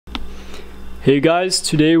Hey guys,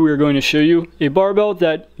 today we are going to show you a barbell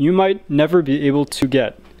that you might never be able to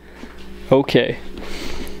get. Okay,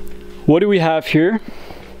 what do we have here?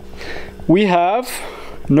 We have,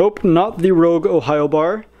 nope, not the Rogue Ohio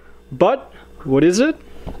bar, but what is it?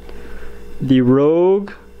 The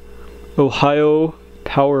Rogue Ohio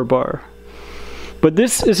Power Bar. But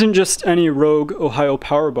this isn't just any Rogue Ohio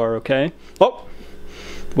Power Bar, okay? Oh,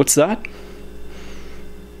 what's that?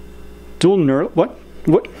 Dual neural, what?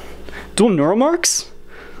 Dual neural marks?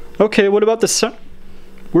 Okay, what about the center?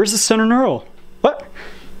 Where's the center neural?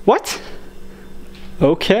 What?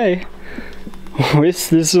 Okay.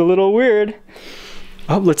 This is a little weird.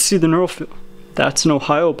 Oh, let's see the neural field. That's an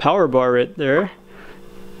Ohio Power Bar right there.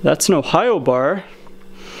 That's an Ohio bar.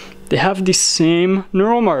 They have the same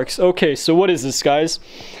neural marks. Okay, so what is this, guys?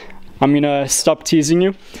 I'm gonna stop teasing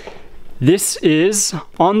you. This is,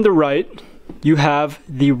 on the right, you have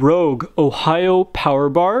the Rogue Ohio Power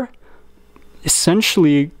Bar,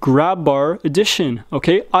 essentially grab bar edition.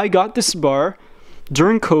 Okay, I got this bar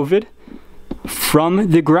during COVID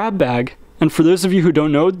from the grab bag. And for those of you who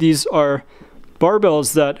don't know, these are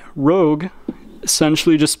barbells that Rogue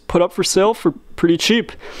essentially just put up for sale for pretty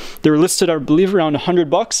cheap. They were listed, I believe, around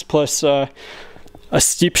 $100 plus a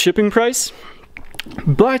steep shipping price,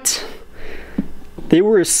 but they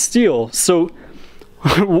were a steal. So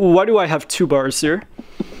why do I have two bars here?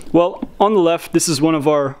 Well, on the left, this is one of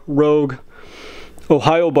our Rogue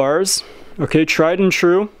Ohio bars. Okay, tried and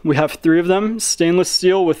true. We have three of them, stainless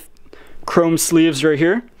steel with chrome sleeves right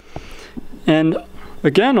here. And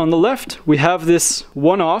again, on the left, we have this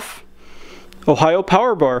one-off Ohio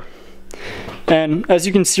Power Bar. And as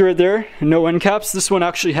you can see right there, no end caps. This one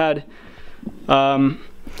actually had, I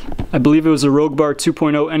believe it was a Rogue Bar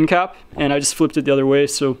 2.0 end cap, and I just flipped it the other way.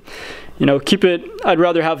 So, you know, keep it, I'd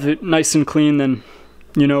rather have it nice and clean than,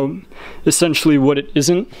 you know, essentially what it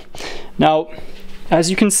isn't. Now, as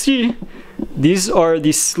you can see, these are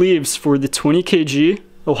the sleeves for the 20 kg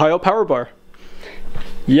Ohio Power Bar.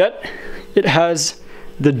 Yet, it has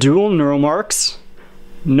the dual neural marks,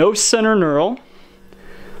 no center neural,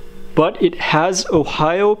 but it has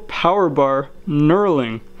Ohio Power Bar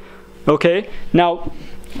knurling. Okay, now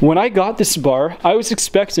when I got this bar, I was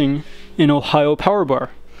expecting an Ohio Power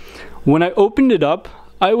Bar. When I opened it up,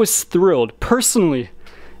 I was thrilled personally,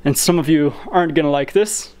 and some of you aren't gonna like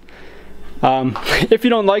this. If you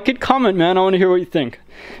don't like it, comment, man. I want to hear what you think.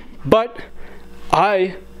 But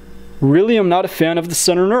I really am not a fan of the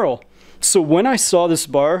center neural. So when I saw this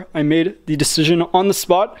bar, I made the decision on the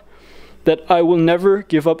spot that I will never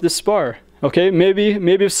give up this bar. Okay, maybe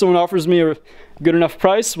if someone offers me a good enough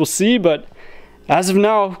price, we'll see. But as of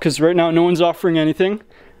now, because right now no one's offering anything,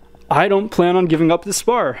 I don't plan on giving up this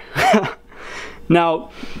bar. Now,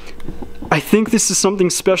 I think this is something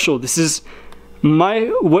special. This is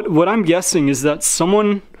what I'm guessing is that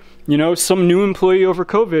someone, you know, some new employee over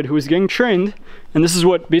COVID who is getting trained, and this is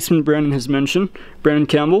what Basement Brandon has mentioned, Brandon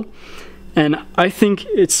Campbell, and I think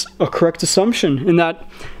it's a correct assumption in that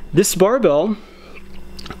this barbell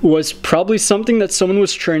was probably something that someone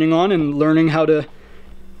was training on and learning how to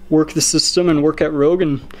work the system and work at Rogue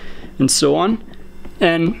and so on.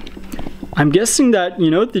 And I'm guessing that, you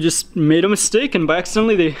know, they just made a mistake, and by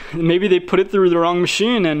accidentally maybe they put it through the wrong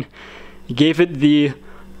machine and gave it the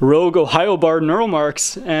Rogue Ohio Bar neural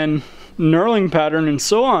marks and knurling pattern and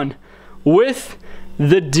so on with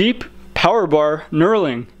the deep power bar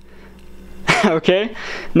knurling. Okay,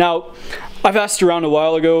 now I've asked around a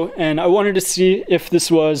while ago, and I wanted to see if this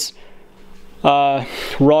was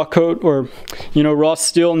raw coat or, you know, raw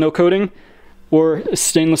steel, no coating, or a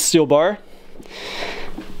stainless steel bar.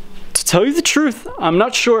 To tell you the truth, I'm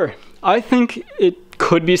not sure. I think it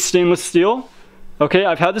could be stainless steel. Okay,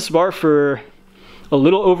 I've had this bar for a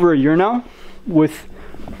little over a year now with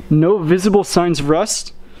no visible signs of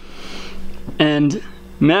rust, and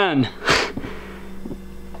man,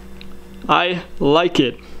 I like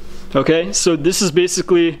it. Okay, so this is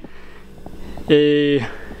basically a,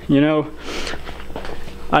 you know,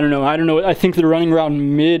 I don't know, I think they're running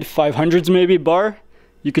around mid 500s maybe bar.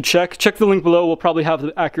 You could check the link below. We'll probably have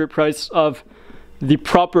the accurate price of the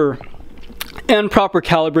proper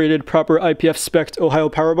calibrated, proper IPF spec'd Ohio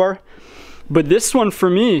Power Bar. But this one for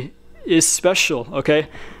me is special, okay?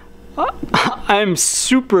 I'm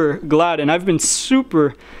super glad, and I've been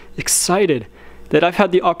super excited that I've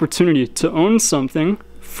had the opportunity to own something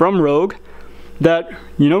from Rogue that,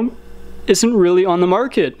 you know, isn't really on the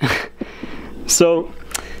market. So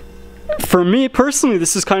for me personally,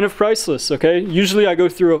 this is kind of priceless, okay? Usually I go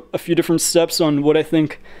through a few different steps on what I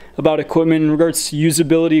think about equipment in regards to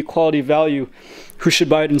usability, quality, value, who should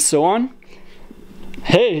buy it, and so on.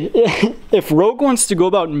 hey, if Rogue wants to go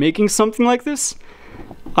about making something like this,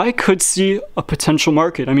 I could see a potential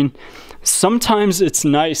market. I mean, sometimes it's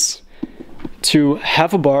nice to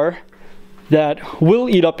have a bar that will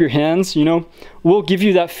eat up your hands, you know, will give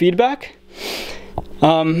you that feedback,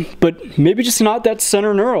 but maybe just not that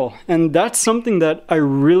center knurl. And that's something that I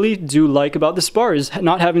really do like about this bar, is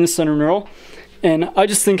not having the center knurl. And I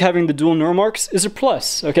just think having the dual knurl marks is a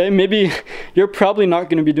plus, okay? Maybe you're probably not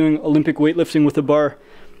going to be doing Olympic weightlifting with a bar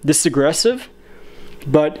this aggressive,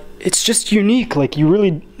 but it's just unique. Like, you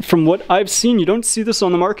really, from what I've seen, you don't see this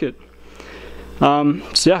on the market. So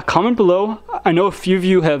yeah, comment below. I know a few of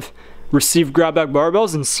you have received grab bag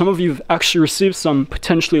barbells, and some of you have actually received some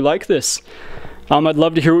potentially like this. I'd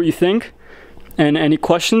love to hear what you think, and any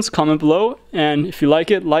questions, comment below. And if you like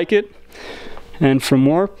it, and for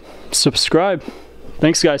more, subscribe.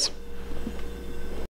 Thanks, guys.